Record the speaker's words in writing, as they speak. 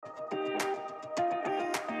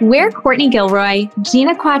We're Courtney Gilroy,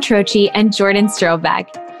 Gina Quattrochi, and Jordan Strobeck.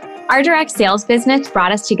 Our direct sales business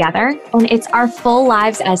brought us together, and it's our full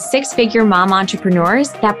lives as six-figure mom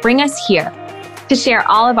entrepreneurs that bring us here to share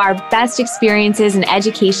all of our best experiences and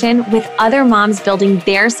education with other moms building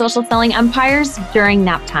their social selling empires during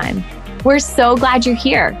nap time. We're so glad you're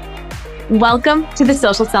here. Welcome to the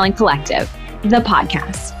Social Selling Collective, the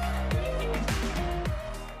podcast.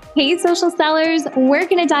 Hey, social sellers, we're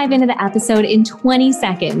going to dive into the episode in 20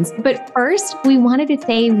 seconds. But first, we wanted to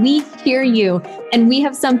say we hear you, and we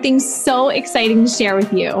have something so exciting to share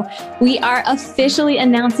with you. We are officially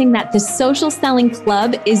announcing that the Social Selling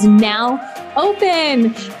Club is now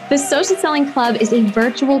open. The Social Selling Club is a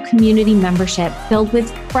virtual community membership filled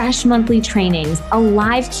with fresh monthly trainings, a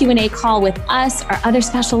live Q&A call with us or other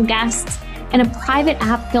special guests, and a private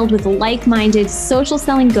app filled with like-minded social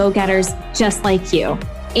selling go-getters just like you.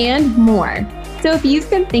 And more. So if you've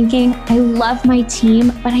been thinking, I love my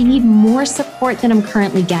team, but I need more support than I'm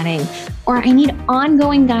currently getting, or I need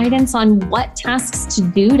ongoing guidance on what tasks to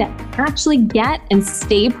do to actually get and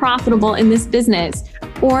stay profitable in this business,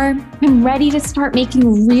 or I'm ready to start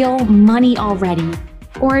making real money already,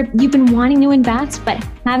 or you've been wanting to invest but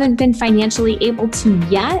haven't been financially able to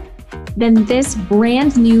yet, then this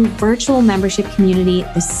brand new virtual membership community,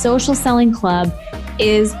 the Social Selling Club,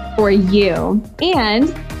 is for you.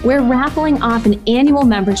 And we're raffling off an annual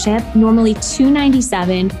membership, normally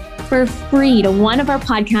 $297, for free to one of our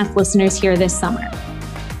podcast listeners here this summer.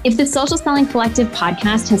 If the Social Selling Collective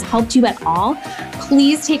podcast has helped you at all,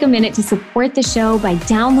 please take a minute to support the show by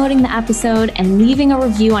downloading the episode and leaving a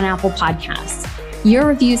review on Apple Podcasts. Your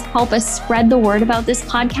reviews help us spread the word about this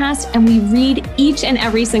podcast, and we read each and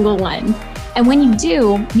every single one. And when you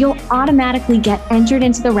do, you'll automatically get entered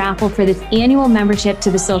into the raffle for this annual membership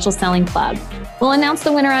to the Social Selling Club. We'll announce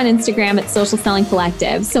the winner on Instagram at Social Selling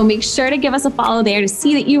Collective, so make sure to give us a follow there to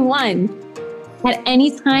see that you won. At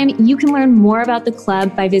any time, you can learn more about the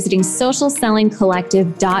club by visiting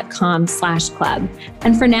socialsellingcollective.com/club.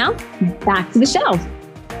 And for now, back to the show.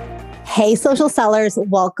 Hey, social sellers,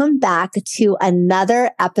 welcome back to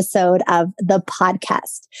another episode of the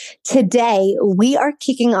podcast. Today, we are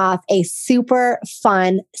kicking off a super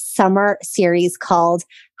fun summer series called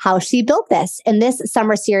How She Built This. And this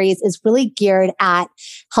summer series is really geared at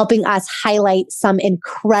helping us highlight some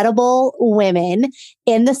incredible women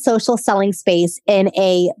in the social selling space in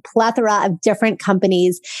a plethora of different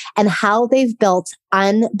companies and how they've built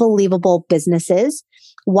unbelievable businesses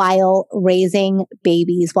while raising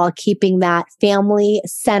babies, while keeping that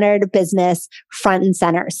family-centered business front and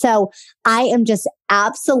center. So I am just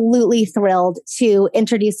absolutely thrilled to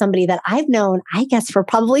introduce somebody that I've known, I guess, for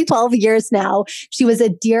probably 12 years now. She was a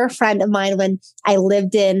dear friend of mine when I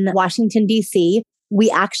lived in Washington, D.C.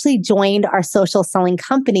 We actually joined our social selling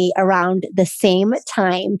company around the same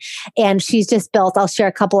time. And she's just built, I'll share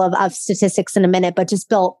a couple of statistics in a minute, but just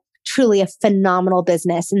built truly a phenomenal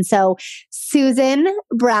business. And so, Susan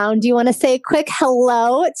Brown, do you want to say a quick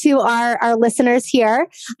hello to our listeners here?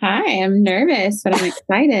 Hi, I'm nervous, but I'm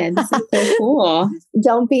excited. This is so cool.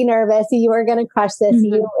 Don't be nervous. You are going to crush this.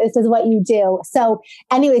 Mm-hmm. This is what you do. So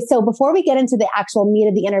anyway, so before we get into the actual meat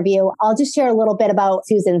of the interview, I'll just share a little bit about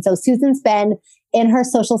Susan. So Susan's been in her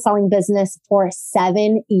social selling business for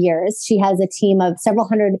 7 years. She has a team of several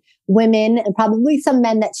hundred women and probably some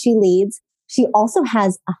men that she leads. She also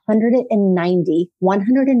has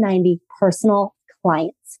 190 personal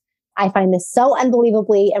clients. I find this so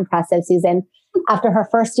unbelievably impressive, Susan. After her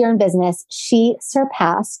first year in business, she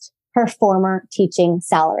surpassed her former teaching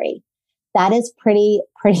salary. That is pretty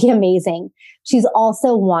amazing. She's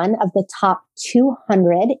also one of the top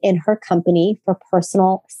 200 in her company for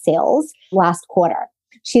personal sales last quarter.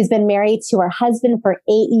 She's been married to her husband for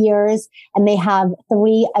 8 years, and they have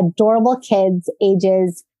 3 adorable kids,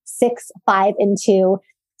 ages 6, 5, and 2.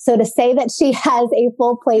 So to say that she has a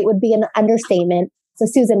full plate would be an understatement. So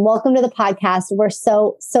Susan, welcome to the podcast. We're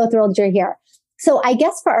so thrilled you're here. So I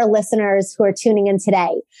guess for our listeners who are tuning in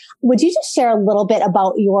today, would you just share a little bit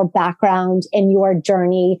about your background and your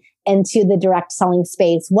journey into the direct selling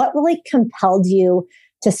space? What really compelled you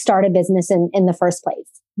to start a business in the first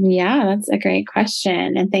place? Yeah, that's a great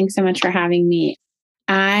question. And thanks so much for having me.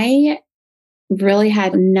 I really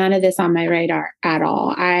had none of this on my radar at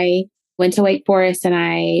all. I went to Wake Forest and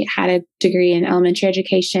I had a degree in elementary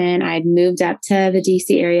education. I'd moved up to the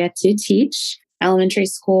DC area to teach elementary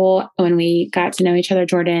school when we got to know each other,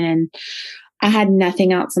 Jordan, and I had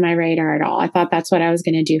nothing else on my radar at all. I thought that's what I was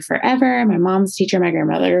going to do forever. My mom's a teacher. My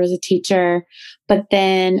grandmother was a teacher. But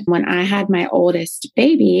then when I had my oldest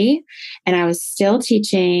baby and I was still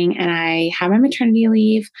teaching and I had my maternity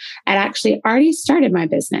leave, I'd actually already started my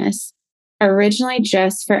business. originally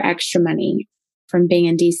just for extra money from being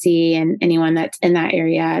in DC, and anyone that's in that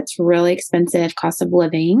area. It's really expensive cost of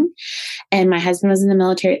living. And my husband was in the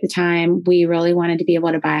military at the time. We really wanted to be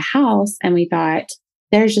able to buy a house. And we thought,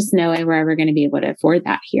 there's just no way we're ever going to be able to afford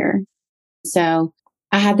that here. So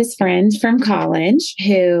I had this friend from college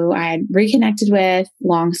who I had reconnected with.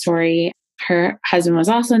 Long story. Her husband was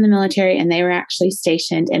also in the military, and they were actually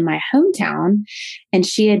stationed in my hometown. And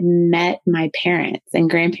she had met my parents and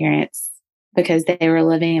grandparents because they were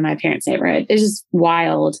living in my parents' neighborhood. It's just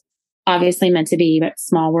wild, obviously meant to be, but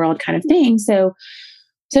small world kind of thing. So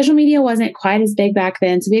social media wasn't quite as big back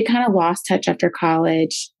then. So we had kind of lost touch after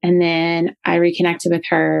college. And then I reconnected with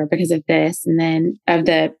her because of this. And then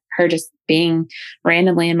her just being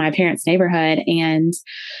randomly in my parents' neighborhood. And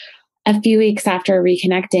a few weeks after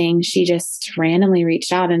reconnecting, she just randomly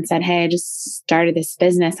reached out and said, "Hey, I just started this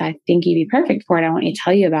business. I think you'd be perfect for it. I want to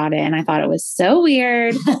tell you about it." And I thought it was so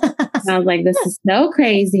weird. And I was like, this is so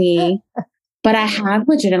crazy. But I have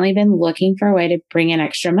legitimately been looking for a way to bring in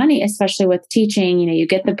extra money, especially with teaching. You know, you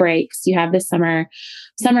get the breaks, you have the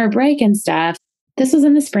summer break and stuff. This was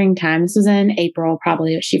in the springtime. This was in April,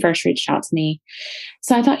 probably, she first reached out to me.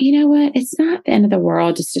 So I thought, you know what? It's not the end of the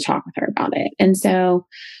world just to talk with her about it. And so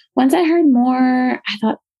once I heard more, I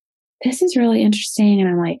thought, this is really interesting. And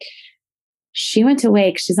I'm like, she went to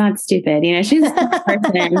Wake. She's not stupid. You know, she's a smart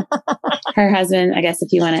person. Her husband, I guess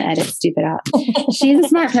if you want to edit stupid out, she's a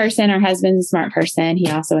smart person. Her husband's a smart person.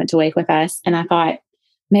 He also went to Wake with us. And I thought,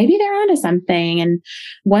 maybe they're onto something. And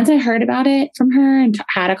once I heard about it from her and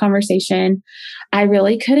had a conversation, I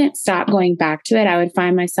really couldn't stop going back to it. I would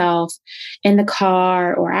find myself in the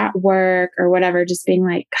car or at work or whatever, just being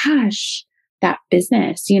like, gosh, that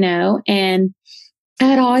business, you know? And I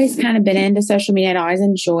had always kind of been into social media. I'd always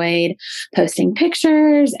enjoyed posting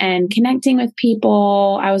pictures and connecting with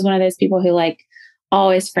people. I was one of those people who like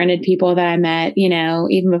always friended people that I met, you know,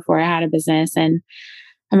 even before I had a business. And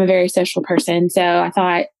I'm a very social person. So I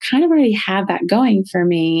thought kind of already had that going for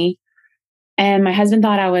me. And my husband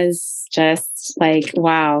thought I was just like,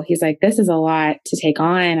 wow. He's like, this is a lot to take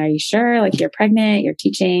on. Are you sure? Like, you're pregnant, you're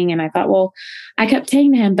teaching. And I thought, well, I kept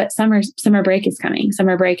saying to him, but summer break is coming.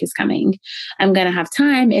 Summer break is coming. I'm going to have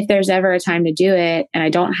time. If there's ever a time to do it and I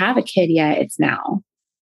don't have a kid yet, it's now.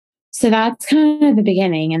 So that's kind of the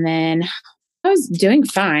beginning. And then I was doing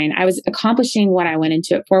fine. I was accomplishing what I went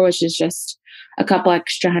into it for, which is just a couple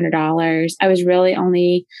extra $100. I was really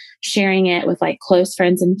only sharing it with like close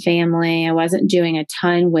friends and family. I wasn't doing a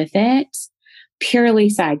ton with it, purely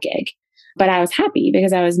side gig. But I was happy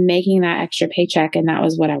because I was making that extra paycheck and that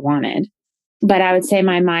was what I wanted. But I would say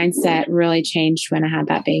my mindset really changed when I had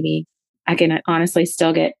that baby. I can honestly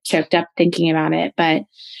still get choked up thinking about it. But,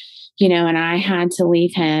 you know, when I had to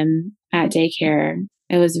leave him at daycare,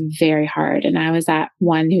 it was very hard. And I was that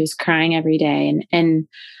one who's crying every day. And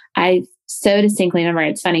I so distinctly remember,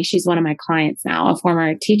 it's funny, she's one of my clients now, a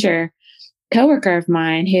former teacher, coworker of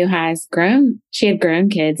mine who has grown, she had grown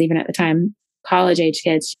kids, even at the time, college age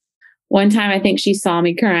kids. One time, I think she saw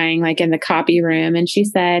me crying like in the copy room and she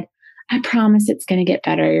said, "I promise it's going to get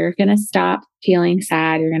better. You're going to stop feeling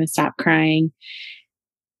sad. You're going to stop crying."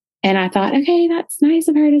 And I thought, okay, that's nice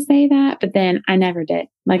of her to say that. But then I never did.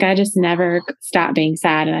 Like, I just never stopped being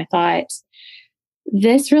sad. And I thought,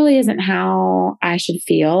 this really isn't how I should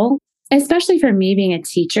feel. Especially for me being a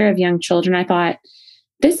teacher of young children, I thought,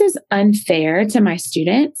 this is unfair to my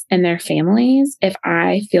students and their families if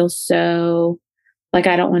I feel so like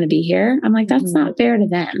I don't want to be here. I'm like, that's not fair to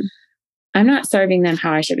them. I'm not serving them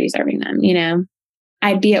how I should be serving them. You know,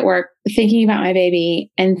 I'd be at work thinking about my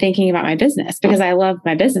baby and thinking about my business because I love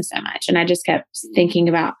my business so much. And I just kept thinking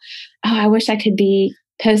about, oh, I wish I could be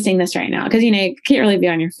posting this right now. Because, you know, you can't really be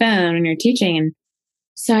on your phone when you're teaching. And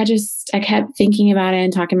so I kept thinking about it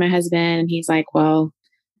and talking to my husband, and he's like, well,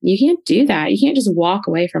 you can't do that. You can't just walk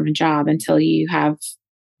away from a job until you have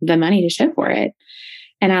the money to show for it.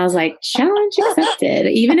 And I was like, challenge accepted.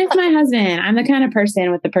 Even if my husband, I'm the kind of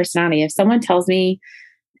person with the personality, if someone tells me,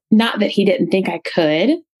 not that he didn't think I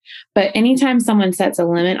could, but anytime someone sets a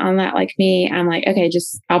limit on that, like me, I'm like, okay,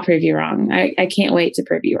 I'll prove you wrong. I can't wait to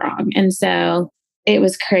prove you wrong. And so it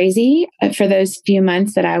was crazy for those few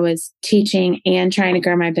months that I was teaching and trying to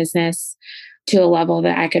grow my business to a level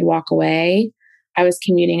that I could walk away. I was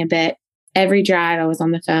commuting a bit. Every drive, I was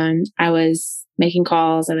on the phone. I was making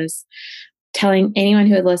calls. I was telling anyone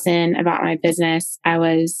who would listen about my business. I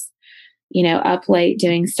was, you know, up late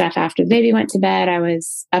doing stuff after the baby went to bed. I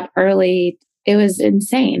was up early. It was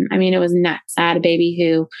insane. I mean, it was nuts. I had a baby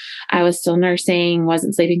who I was still nursing,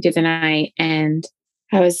 wasn't sleeping through the night, and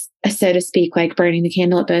I was, so to speak, like burning the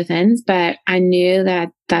candle at both ends, but I knew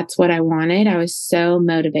that that's what I wanted. I was so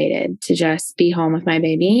motivated to just be home with my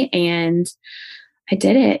baby, and I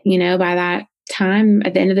did it. By that time,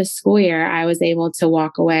 at the end of the school year, I was able to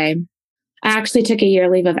walk away. I actually took a year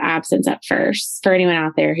leave of absence at first. For anyone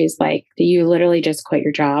out there who's like, you literally just quit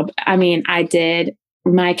your job. I mean, I did.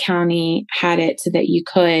 My county had it so that you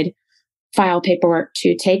could file paperwork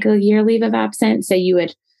to take a year leave of absence. So you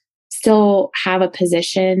would still have a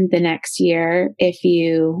position the next year if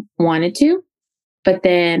you wanted to. But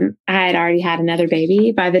then I had already had another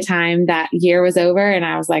baby by the time that year was over. And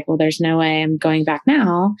I was like, well, there's no way I'm going back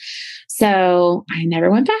now. So I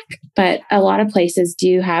never went back. But a lot of places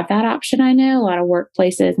do have that option. I know a lot of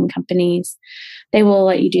workplaces and companies, they will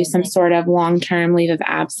let you do some sort of long-term leave of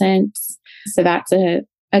absence. So that's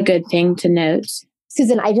a good thing to note.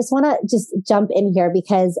 Susan, I just want to just jump in here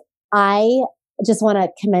because I just want to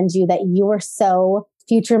commend you that you were so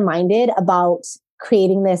future minded about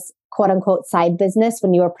creating this quote unquote side business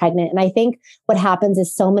when you were pregnant. And I think what happens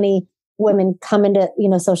is so many women come into,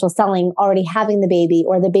 social selling already having the baby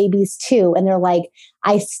or the babies too. And they're like,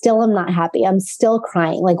 I still am not happy. I'm still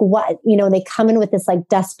crying. Like what, they come in with this like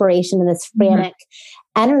desperation and this frantic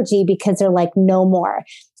energy because they're like, no more.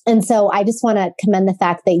 And so I just want to commend the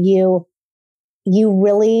fact that you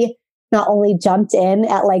really not only jumped in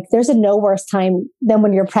at like, there's a no worse time than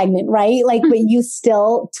when you're pregnant, right? Like, but you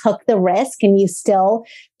still took the risk and you still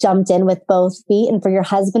jumped in with both feet. And for your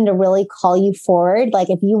husband to really call you forward, like,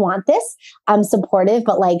 if you want this, I'm supportive,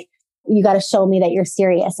 but like, you got to show me that you're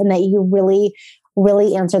serious and that you really,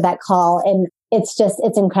 really answered that call. And it's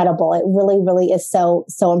incredible. It really, really is so,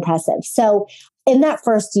 so impressive. So in that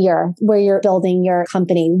first year where you're building your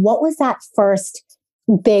company, what was that first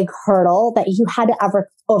big hurdle that you had to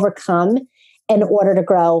overcome in order to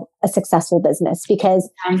grow a successful business? Because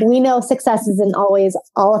we know success isn't always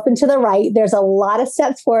all up and to the right. There's a lot of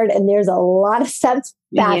steps forward and there's a lot of steps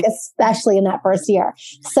back, especially in that first year.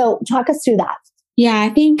 So talk us through that. Yeah, I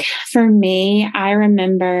think for me, I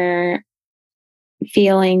remember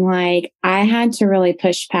feeling like I had to really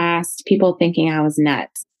push past people thinking I was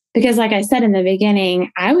nuts. Because like I said in the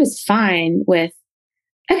beginning, I was fine with,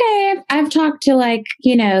 okay, I've talked to like,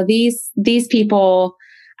 these people,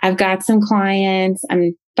 I've got some clients,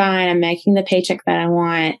 I'm fine, I'm making the paycheck that I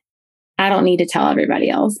want. I don't need to tell everybody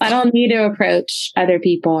else. I don't need to approach other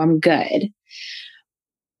people. I'm good.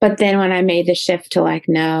 But then when I made the shift to like,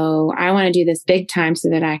 no, I want to do this big time so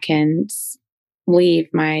that I can leave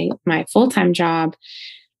my full-time job,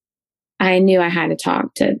 I knew I had to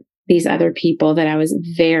talk to these other people that I was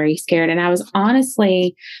very scared. And I was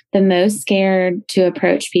honestly the most scared to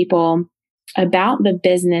approach people about the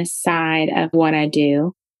business side of what I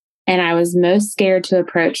do. And I was most scared to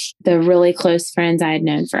approach the really close friends I had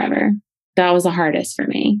known forever. That was the hardest for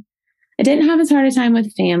me. I didn't have as hard a time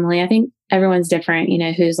with family. I think everyone's different,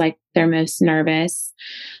 who's like they're most nervous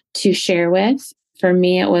to share with. For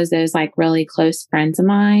me, it was those like really close friends of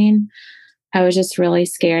mine. I was just really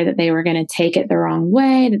scared that they were going to take it the wrong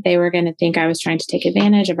way, that they were going to think I was trying to take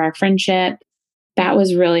advantage of our friendship. That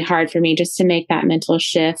was really hard for me just to make that mental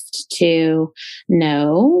shift to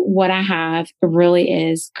know what I have really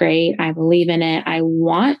is great. I believe in it. I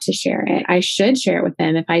want to share it. I should share it with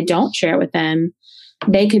them. If I don't share it with them,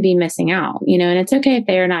 they could be missing out, and it's okay if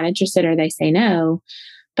they are not interested or they say no,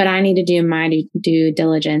 but I need to do my due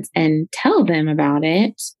diligence and tell them about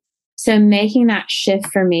it. So making that shift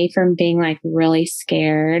for me from being like really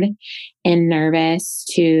scared and nervous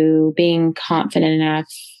to being confident enough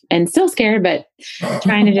and still scared, but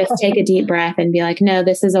trying to just take a deep breath and be like, no,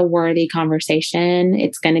 this is a worthy conversation.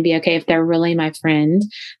 It's going to be okay. If they're really my friend,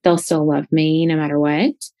 they'll still love me no matter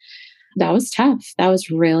what. That was tough. That was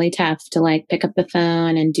really tough to like pick up the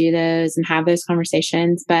phone and do those and have those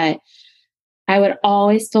conversations. But I would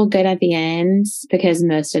always feel good at the end because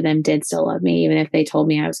most of them did still love me, even if they told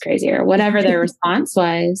me I was crazy or whatever their response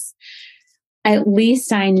was. At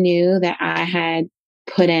least I knew that I had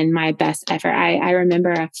put in my best effort. I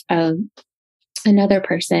remember another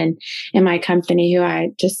person in my company who I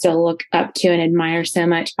just still look up to and admire so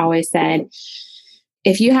much always said,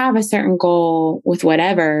 if you have a certain goal with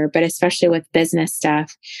whatever, but especially with business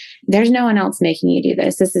stuff, there's no one else making you do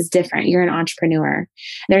this. This is different. You're an entrepreneur.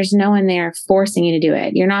 There's no one there forcing you to do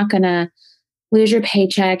it. You're not going to lose your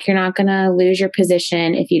paycheck. You're not going to lose your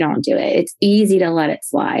position if you don't do it. It's easy to let it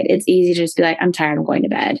slide. It's easy to just be like, I'm tired, I'm going to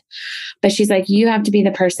bed. But she's like, you have to be the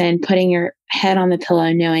person putting your head on the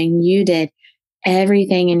pillow, knowing you did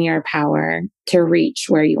everything in your power to reach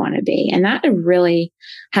where you want to be. And that really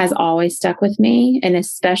has always stuck with me. And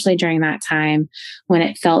especially during that time when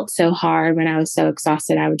it felt so hard, when I was so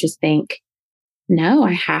exhausted, I would just think, no,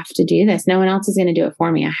 I have to do this. No one else is going to do it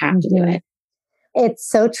for me. I have to do it. It's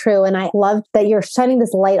so true. And I love that you're shining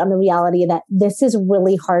this light on the reality that this is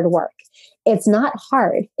really hard work. It's not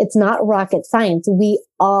hard. It's not rocket science. We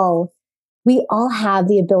all have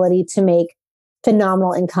the ability to make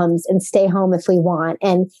phenomenal incomes and stay home if we want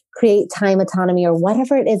and create time autonomy or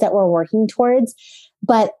whatever it is that we're working towards.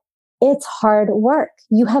 But it's hard work.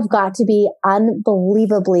 You have got to be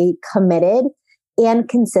unbelievably committed and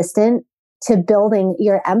consistent to building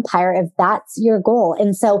your empire if that's your goal.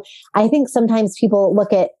 And so I think sometimes people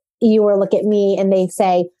look at you or look at me and they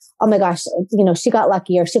say, oh my gosh, she got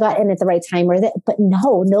lucky or she got in at the right time but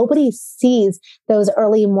no, nobody sees those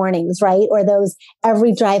early mornings, right? Or those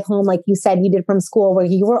every drive home, like you said, you did from school where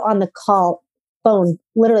you were on the phone,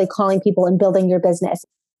 literally calling people and building your business.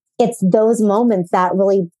 It's those moments that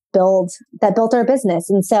really built our business.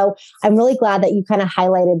 And so I'm really glad that you kind of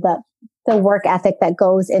highlighted the work ethic that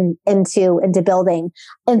goes into building.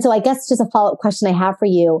 And so I guess just a follow-up question I have for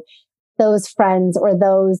you, those friends or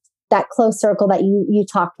that close circle that you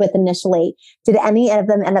talked with initially, did any of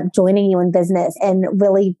them end up joining you in business and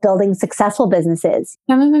really building successful businesses?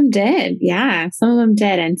 Some of them did. Yeah, some of them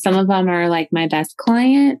did. And some of them are like my best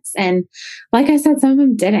clients. And like I said, some of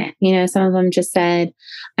them didn't. Some of them just said,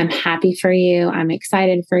 I'm happy for you. I'm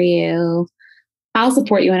excited for you. I'll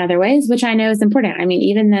support you in other ways, which I know is important. I mean,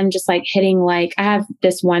 even them just like hitting I have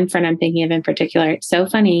this one friend I'm thinking of in particular. It's so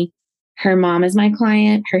funny. Her mom is my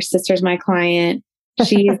client. Her sister's my client.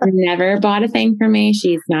 She's never bought a thing for me.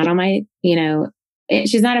 She's not on my,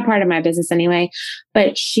 she's not a part of my business anyway,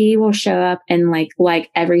 but she will show up and like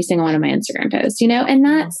every single one of my Instagram posts, and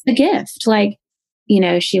that's the gift.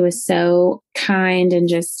 She was so kind and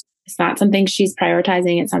just, it's not something she's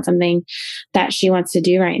prioritizing. It's not something that she wants to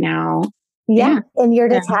do right now. Yeah. And you're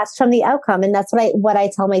detached from the outcome. And that's what I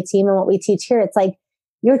tell my team and what we teach here. It's like,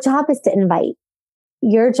 your job is to invite.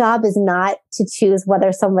 Your job is not to choose whether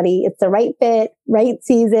it's the right fit, right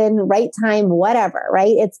season, right time, whatever,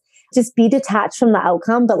 right? It's just be detached from the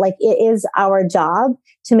outcome. But it is our job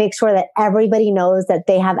to make sure that everybody knows that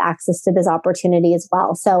they have access to this opportunity as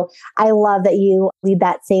well. So I love that you lead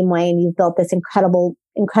that same way and you've built this incredible,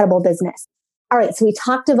 incredible business. All right. So we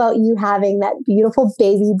talked about you having that beautiful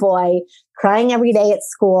baby boy crying every day at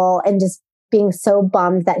school and just being so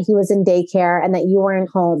bummed that he was in daycare and that you weren't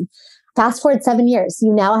home. Fast forward 7 years,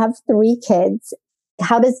 you now have 3 kids.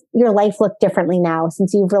 How does your life look differently now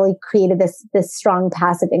since you've really created this strong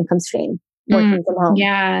passive income stream working from home?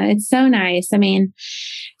 Yeah, it's so nice. I mean,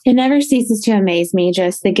 it never ceases to amaze me,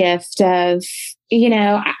 just the gift of,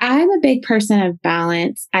 I'm a big person of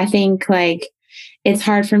balance. I think it's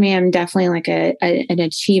hard for me. I'm definitely an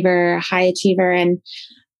achiever, a high achiever. And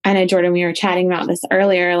I know, Jordan, we were chatting about this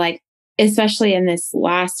earlier, especially in this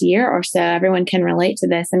last year or so, everyone can relate to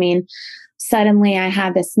this. I mean, suddenly I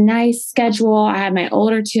had this nice schedule. I had my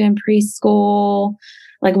older 2 in preschool,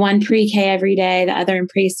 one pre-K every day, the other in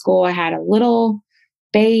preschool. I had a little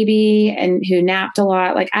baby and who napped a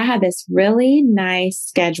lot. I had this really nice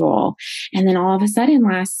schedule. And then all of a sudden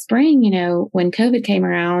last spring, when COVID came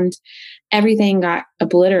around, everything got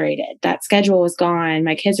obliterated. That schedule was gone.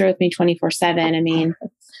 My kids are with me 24/7. I mean,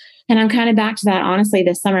 and I'm kind of back to that. Honestly,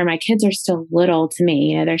 this summer, my kids are still little to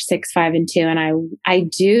me. They're 6, 5, and 2. And I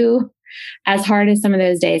do, as hard as some of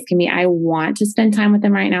those days can be, I want to spend time with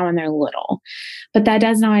them right now when they're little. But that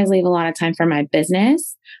doesn't always leave a lot of time for my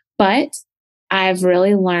business. But I've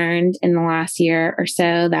really learned in the last year or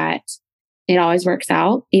so that it always works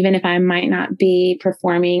out. Even if I might not be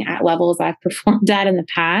performing at levels I've performed at in the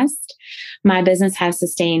past, my business has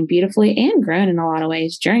sustained beautifully and grown in a lot of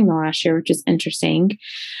ways during the last year, which is interesting.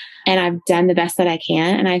 And I've done the best that I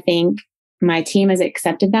can. And I think my team has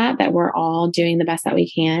accepted that we're all doing the best that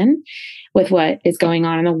we can with what is going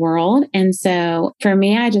on in the world. And so for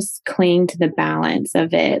me, I just cling to the balance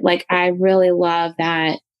of it. I really love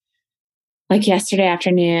that. Yesterday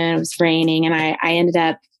afternoon, it was raining and I ended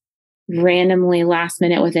up randomly last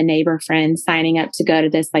minute with a neighbor friend signing up to go to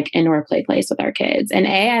this indoor play place with our kids. And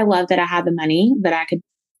I love that I had the money that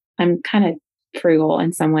I'm kind of frugal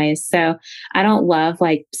in some ways. So I don't love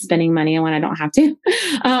spending money when I don't have to.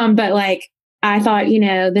 But I thought,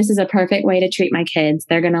 this is a perfect way to treat my kids.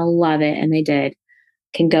 They're going to love it. And they did.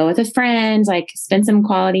 Can go with a friend, spend some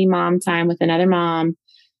quality mom time with another mom,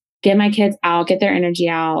 get my kids out, get their energy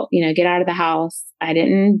out, get out of the house. I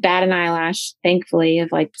didn't bat an eyelash, thankfully,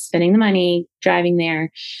 of spending the money, driving there,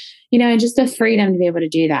 and just the freedom to be able to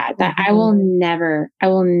do that. That I will never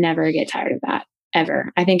get tired of that.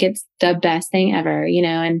 Ever. I think it's the best thing ever,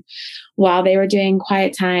 and while they were doing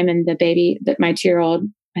quiet time and the baby, my 2-year-old,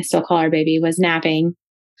 I still call her baby, was napping,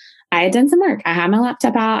 I had done some work. I had my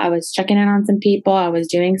laptop out. I was checking in on some people. I was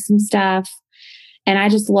doing some stuff. And I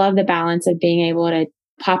just love the balance of being able to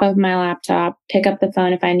pop up my laptop, pick up the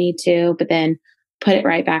phone if I need to, but then put it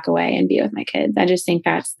right back away and be with my kids. I just think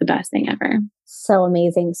that's the best thing ever. So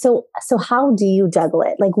amazing. So how do you juggle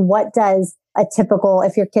it? Like, what does a typical,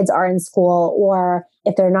 if your kids are in school or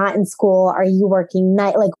if they're not in school, are you working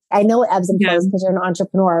night? Like, I know it ebbs and flows because you're an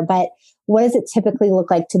entrepreneur, but what does it typically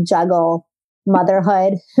look like to juggle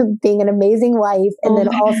motherhood, being an amazing wife, and then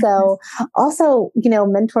also,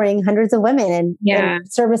 mentoring hundreds of women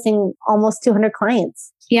and servicing almost 200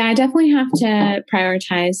 clients? Yeah, I definitely have to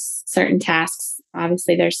prioritize certain tasks.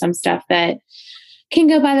 Obviously, there's some stuff that can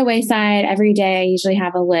go by the wayside. Every day, I usually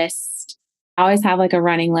have a list. I always have like a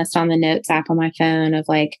running list on the notes app on my phone of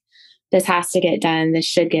like, this has to get done. This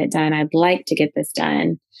should get done. I'd like to get this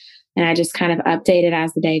done. And I just kind of update it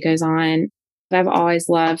as the day goes on. I've always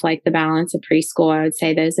loved like the balance of preschool. I would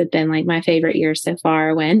say those have been like my favorite years so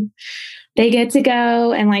far, when they get to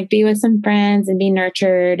go and like be with some friends and be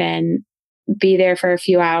nurtured and be there for a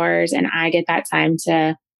few hours. And I get that time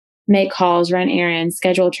to make calls, run errands,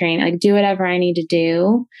 schedule training, like do whatever I need to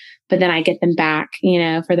do. But then I get them back,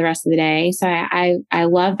 for the rest of the day. So I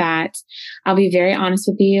love that. I'll be very honest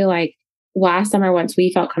with you. Like last summer, once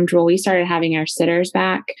we felt comfortable, we started having our sitters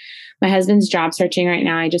back. My husband's job searching right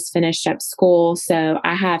now. I just finished up school. So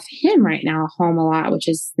I have him right now home a lot, which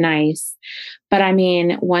is nice. But I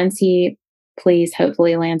mean, once he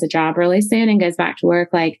hopefully lands a job really soon and goes back to work,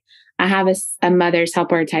 like I have a mother's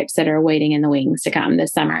helper type sitter waiting in the wings to come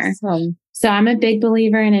this summer. Awesome. So I'm a big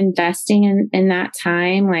believer in investing in that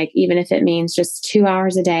time. Like even if it means just 2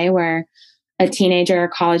 hours a day where a teenager or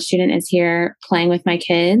college student is here playing with my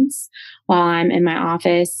kids while I'm in my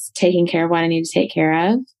office taking care of what I need to take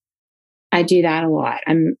care of. I do that a lot.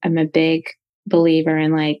 I'm a big believer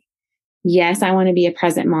in like, yes, I want to be a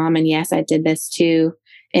present mom. And yes, I did this to,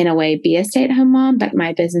 in a way, be a stay-at-home mom, but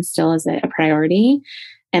my business still is a priority.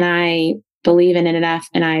 And I believe in it enough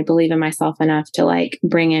and I believe in myself enough to like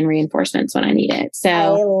bring in reinforcements when I need it. So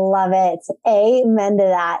I love it. Amen to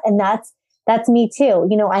that. And that's me too.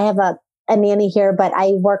 I have a nanny here, but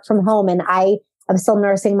I work from home and I'm still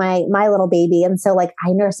nursing my little baby. And so like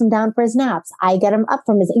I nurse him down for his naps. I get him up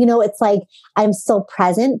from his, it's like I'm still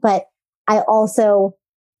present, but I also,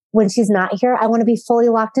 when she's not here, I want to be fully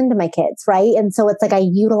locked into my kids. Right. And so it's like I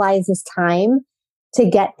utilize this time to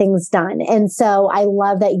get things done. And so I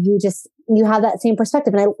love that you have that same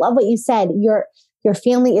perspective. And I love what you said. Your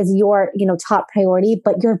family is your, top priority,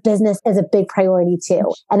 but your business is a big priority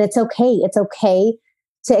too. And it's okay. It's okay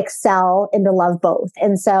to excel and to love both.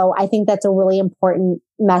 And so I think that's a really important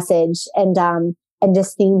message and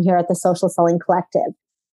just theme here at the Social Selling Collective.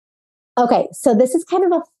 Okay. So this is kind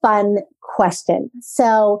of a fun question.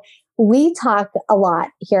 So we talk a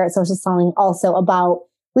lot here at Social Selling also about,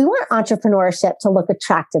 we want entrepreneurship to look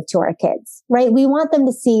attractive to our kids, right? We want them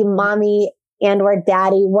to see mommy and or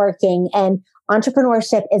daddy working, and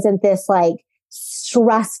entrepreneurship isn't this like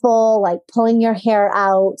stressful, like pulling your hair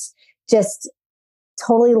out, just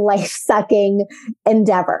totally life-sucking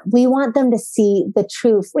endeavor. We want them to see the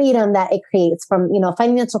true freedom that it creates from,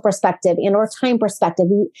 financial perspective and or time perspective.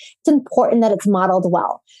 It's important that it's modeled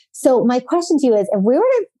well. So my question to you is, if we were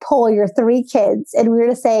to poll your 3 kids and we were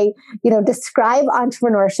to say, describe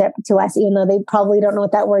entrepreneurship to us, even though they probably don't know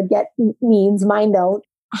what that word yet means, mine don't,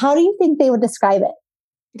 how do you think they would describe it?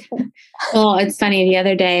 Well, it's funny. The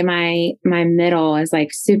other day, my middle is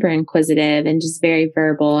like super inquisitive and just very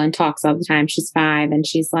verbal and talks all the time. She's 5 and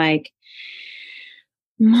she's like,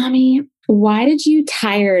 "Mommy, why did you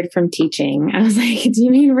tired from teaching?" I was like, "Do you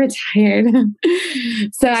mean retired?"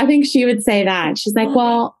 So I think she would say that. She's like,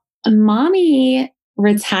 "Well, mommy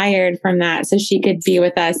retired from that so she could be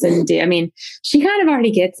with us and do." I mean, she kind of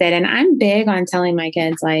already gets it. And I'm big on telling my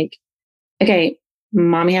kids like, okay,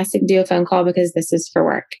 mommy has to do a phone call because this is for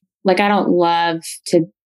work. Like, I don't love to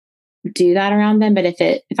do that around them, but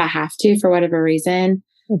if I have to, for whatever reason,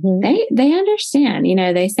 they understand,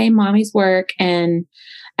 they say mommy's work. And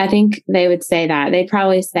I think they would say that. They'd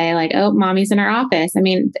probably say like, "Oh, mommy's in her office." I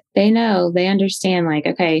mean, they know, they understand like,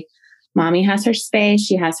 okay, mommy has her space.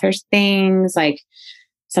 She has her things. Like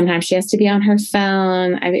sometimes she has to be on her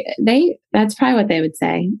phone. That's probably what they would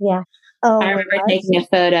say. Yeah. Oh, I remember taking a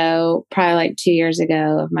photo probably like 2 years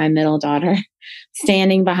ago of my middle daughter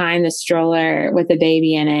standing behind the stroller with the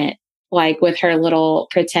baby in it, like with her little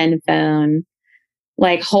pretend phone,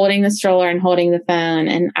 like holding the stroller and holding the phone.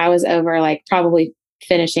 And I was over like probably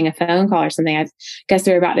finishing a phone call or something. I guess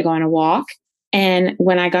we were about to go on a walk. And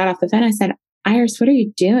when I got off the phone, I said, "Iris, what are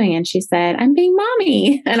you doing?" And she said, "I'm being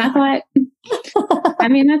mommy." And I thought, I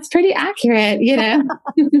mean, that's pretty accurate, you know?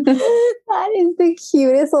 That is the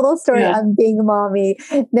cutest little story on being a mommy.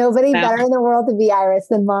 Nobody better in the world to be, Iris,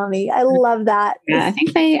 than mommy. I love that. Yeah, I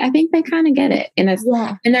think they kind of get it in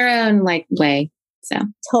their own like way. So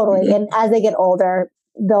totally. And as they get older,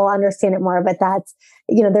 they'll understand it more, but that's,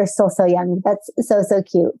 they're still so young. That's so, so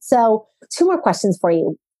cute. So 2 more questions for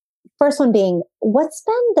you. First one being, what's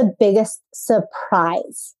been the biggest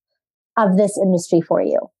surprise of this industry for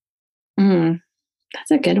you?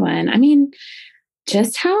 That's a good one. I mean,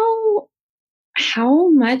 just how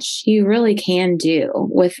much you really can do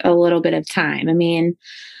with a little bit of time. I mean,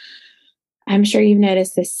 I'm sure you've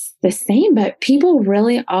noticed the same, but people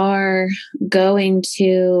really are going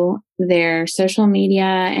to their social media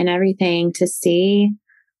and everything to see. I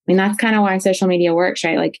mean, that's kind of why social media works,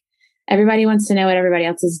 right? Like everybody wants to know what everybody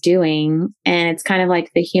else is doing. And it's kind of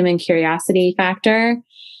like the human curiosity factor.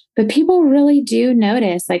 But people really do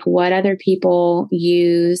notice like what other people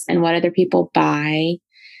use and what other people buy.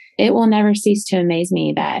 It will never cease to amaze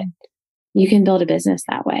me that you can build a business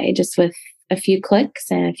that way, just with a few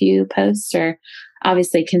clicks and a few posts, or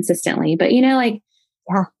obviously consistently. But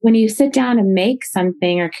when you sit down and make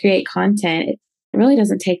something or create content, it really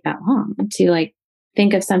doesn't take that long to like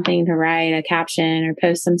think of something to write a caption or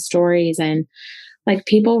post some stories. And like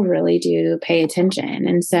people really do pay attention.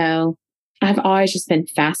 And so I've always just been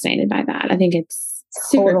fascinated by that. I think it's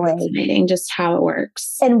super fascinating just how it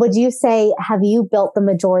works. And would you say, have you built the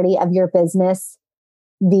majority of your business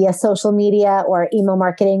via social media or email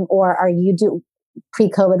marketing, or are you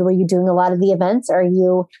pre-COVID, were you doing a lot of the events? Or are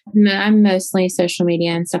you? I'm mostly social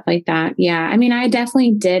media and stuff like that. Yeah. I mean, I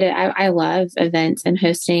definitely did it. I love events and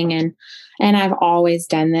hosting and I've always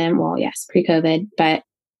done them. Well, yes, pre-COVID, but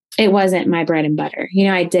it wasn't my bread and butter.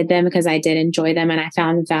 I did them because I did enjoy them and I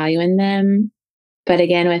found value in them. But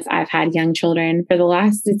again, I've had young children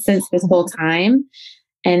since this whole time.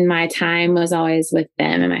 And my time was always with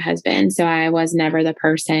them and my husband. So I was never the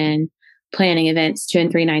person planning events 2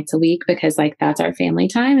 and 3 nights a week because like that's our family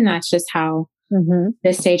time. And that's just how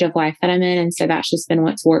this stage of life that I'm in. And so that's just been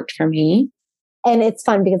what's worked for me. And it's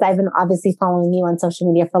fun because I've been obviously following you on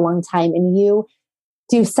social media for a long time, and you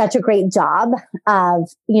do such a great job of,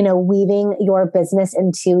 weaving your business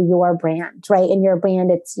into your brand, right? And your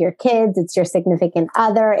brand, it's your kids, it's your significant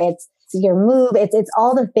other, it's your move, it's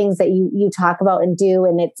all the things that you talk about and do.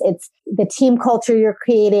 And it's the team culture you're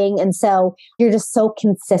creating. And so you're just so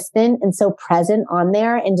consistent and so present on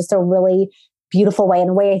there in just a really beautiful way, in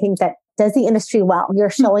a way I think that does the industry well. You're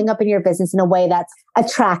showing up in your business in a way that's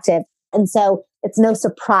attractive. And so it's no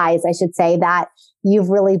surprise, I should say, that you've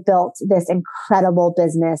really built this incredible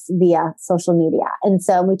business via social media. And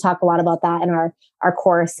so we talk a lot about that in our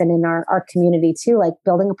course and in our community too, like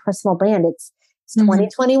building a personal brand. It's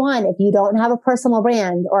 2021. If you don't have a personal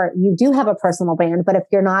brand, or you do have a personal brand, but if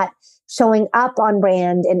you're not showing up on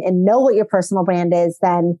brand and know what your personal brand is,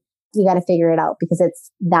 then you got to figure it out, because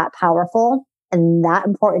it's that powerful and that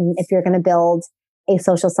important if you're going to build a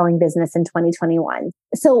social selling business in 2021.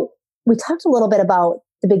 So we talked a little bit about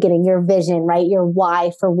the beginning, your vision, right? Your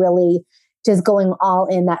why for really just going all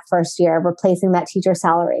in that first year, replacing that teacher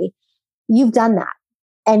salary. You've done that.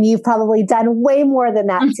 And you've probably done way more than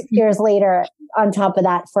that 6 years later on top of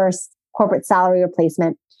that first corporate salary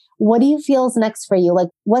replacement. What do you feel is next for you? Like,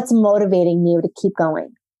 what's motivating you to keep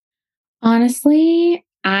going? Honestly,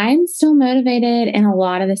 I'm still motivated in a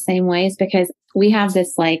lot of the same ways, because we have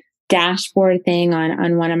this like dashboard thing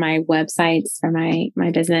on one of my websites for my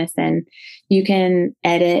business, and you can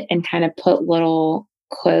edit and kind of put little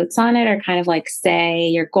quotes on it, or kind of like say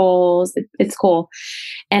your goals. It's cool.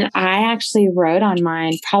 And I actually wrote on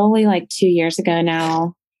mine probably like 2 years ago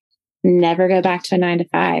now, never go back to a 9 to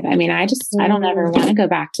 5. I mean, I don't ever want to go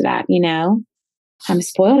back to that. I'm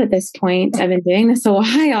spoiled at this point. I've been doing this a while.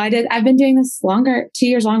 I've been doing this 2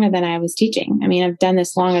 years longer than I was teaching. I mean, I've done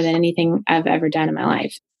this longer than anything I've ever done in my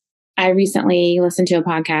life. I recently listened to a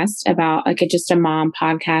podcast about just a mom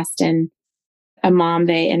podcast, and a mom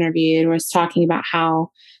they interviewed was talking about how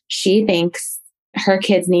she thinks her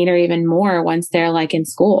kids need her even more once they're like in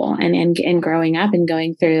school and growing up and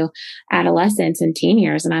going through adolescence and teen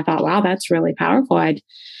years. And I thought, wow, that's really powerful.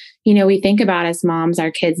 We think about as moms, our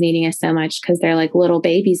kids needing us so much because they're like little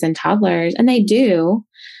babies and toddlers, and they do,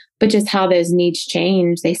 but just how those needs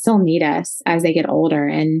change, they still need us as they get older.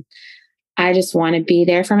 And I just want to be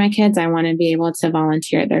there for my kids. I want to be able to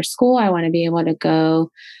volunteer at their school. I want to be able to go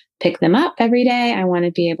pick them up every day. I want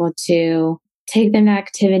to be able to take them to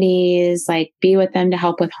activities, like be with them to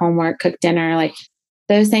help with homework, cook dinner. Like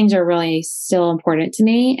those things are really still important to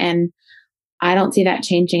me. And I don't see that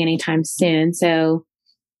changing anytime soon. So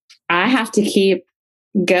I have to keep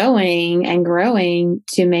going and growing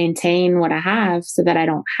to maintain what I have so that I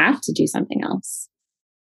don't have to do something else.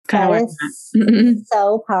 That is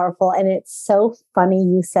so powerful. And it's so funny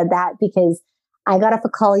you said that, because I got off a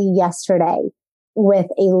call yesterday with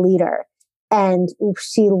a leader, and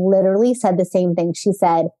she literally said the same thing. She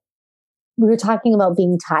said, we were talking about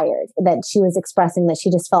being tired, that she was expressing that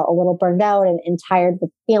she just felt a little burned out and tired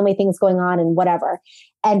with family things going on and whatever.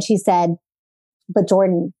 And she said, but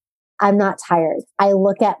Jordan, I'm not tired. I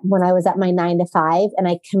look at when I was at my 9 to 5 and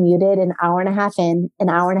I commuted an hour and a half in, an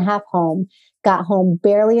hour and a half home, got home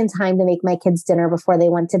barely in time to make my kids dinner before they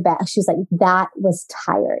went to bed. She's like, that was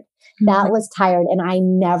tired. That was tired. And I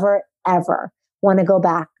never, ever want to go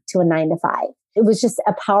back to a 9 to 5. It was just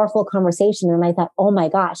a powerful conversation. And I thought, oh my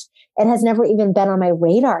gosh, it has never even been on my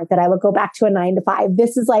radar that I would go back to a 9 to 5.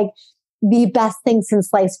 This is like the best thing since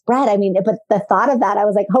sliced bread. I mean, but the thought of that, I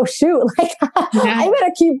was like, oh shoot, like I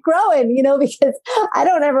better keep growing, because I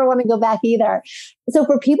don't ever want to go back either. So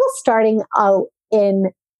for people starting out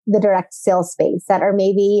in the direct sales space that are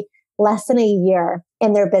maybe less than a year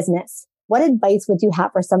in their business, what advice would you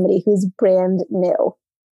have for somebody who's brand new?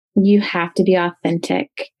 You have to be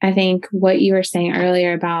authentic. I think what you were saying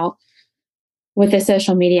earlier about with the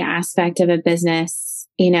social media aspect of a business,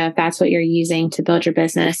 if that's what you're using to build your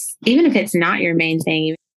business, even if it's not your main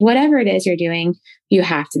thing, whatever it is you're doing, you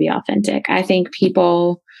have to be authentic. I think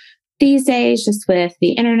people these days, just with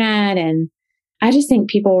the internet, and I just think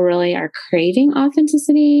people really are craving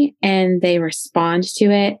authenticity and they respond to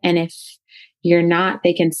it. And if you're not,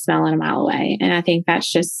 they can smell it a mile away. And I think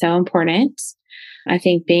that's just so important. I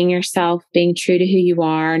think being yourself, being true to who you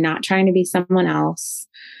are, not trying to be someone else.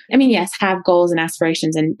 I mean, yes, have goals and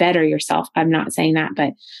aspirations and better yourself. I'm not saying that,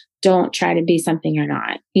 but don't try to be something you're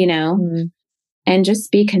not, and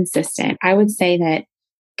just be consistent. I would say that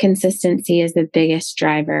consistency is the biggest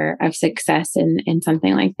driver of success in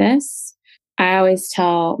something like this. I always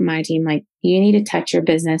tell my team, like, you need to touch your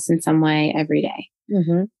business in some way every day.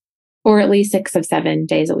 Or at least 6 of 7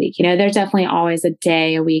 days a week. There's definitely always a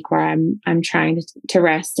day a week where I'm trying to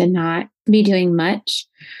rest and not be doing much.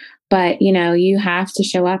 But, you have to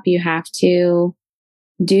show up. You have to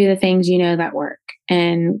do the things that work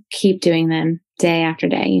and keep doing them day after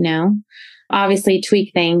day, Obviously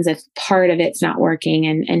tweak things if part of it's not working.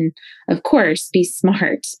 And of course, be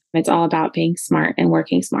smart. It's all about being smart and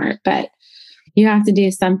working smart. But you have to do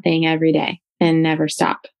something every day and never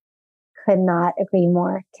stop. Could not agree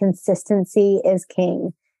more. Consistency is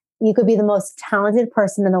king. You could be the most talented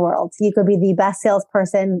person in the world. You could be the best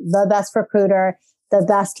salesperson, the best recruiter, the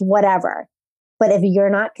best whatever. But if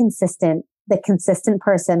you're not consistent, the consistent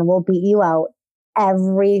person will beat you out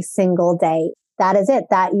every single day. That is it.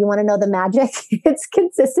 That you want to know the magic? It's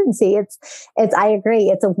consistency. I agree.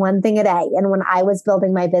 It's a one thing a day. And when I was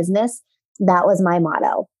building my business, that was my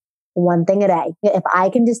motto. One thing a day. If I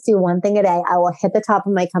can just do one thing a day, I will hit the top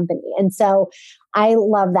of my company. And so I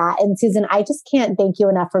love that. And Susan, I just can't thank you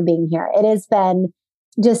enough for being here. It has been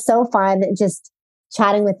just so fun just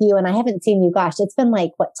chatting with you. And I haven't seen you, gosh, it's been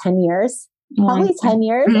like, 10 years? Probably 10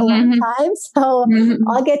 years, a long time. So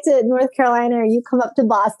I'll get to North Carolina or you come up to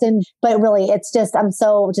Boston. But really, it's just, I'm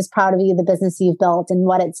so just proud of you, the business you've built and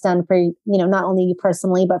what it's done for, not only you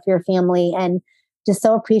personally, but for your family. And just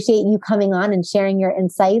so appreciate you coming on and sharing your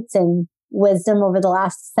insights and wisdom over the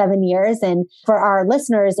last 7 years. And for our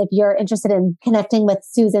listeners, if you're interested in connecting with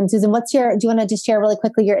Susan, do you want to just share really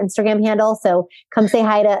quickly your Instagram handle? So come say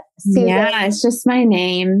hi to Susan. Yeah, it's just my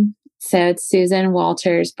name. So it's Susan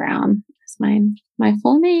Walters Brown. It's my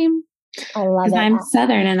full name. I love it. I'm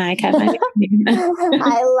Southern and I kept my name.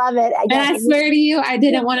 I love it. And I swear to you, I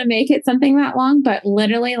didn't want to make it something that long, but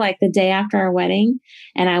literally like the day after our wedding,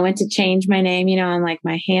 and I went to change my name, on like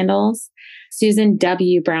my handles, Susan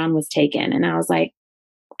W. Brown was taken. And I was like,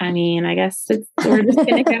 I guess we're just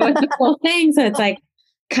going to go with the full thing. So it's like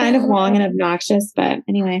kind of long and obnoxious, but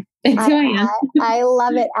anyway, that's who I am. I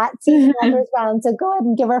love it. At Susan Walters Brown. So go ahead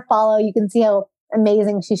and give her a follow. You can see how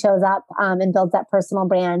amazing she shows up and builds that personal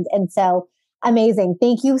brand. And so amazing.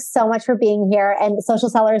 Thank you so much for being here. And Social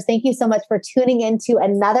Sellers, thank you so much for tuning into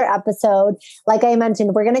another episode. Like I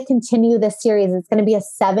mentioned, we're going to continue this series. It's going to be a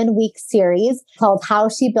 7-week series called How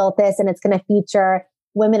She Built This. And it's going to feature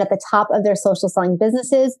women at the top of their social selling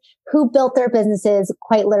businesses who built their businesses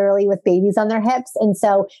quite literally with babies on their hips. And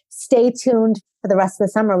so stay tuned for the rest of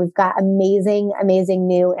the summer. We've got amazing, amazing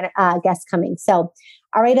new guests coming. So,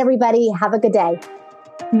 all right, everybody, have a good day.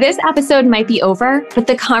 This episode might be over, but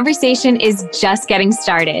the conversation is just getting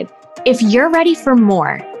started. If you're ready for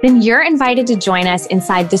more, then you're invited to join us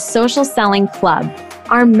inside the Social Selling Club,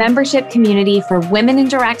 our membership community for women in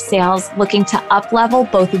direct sales looking to up-level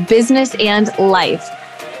both business and life.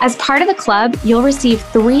 As part of the club, you'll receive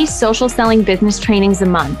 3 social selling business trainings a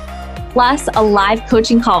month, plus a live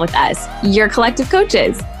coaching call with us, your collective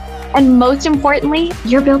coaches. And most importantly,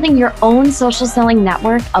 you're building your own social selling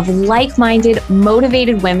network of like-minded,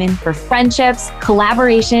 motivated women for friendships,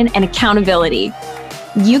 collaboration, and accountability.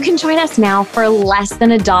 You can join us now for less than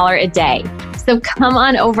 $1 a day. So come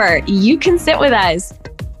on over. You can sit with us.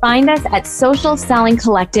 Find us at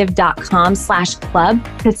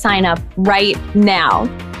socialsellingcollective.com/club to sign up right now.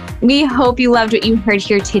 We hope you loved what you heard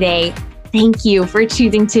here today. Thank you for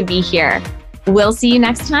choosing to be here. We'll see you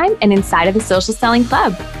next time and inside of the Social Selling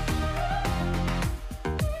Club.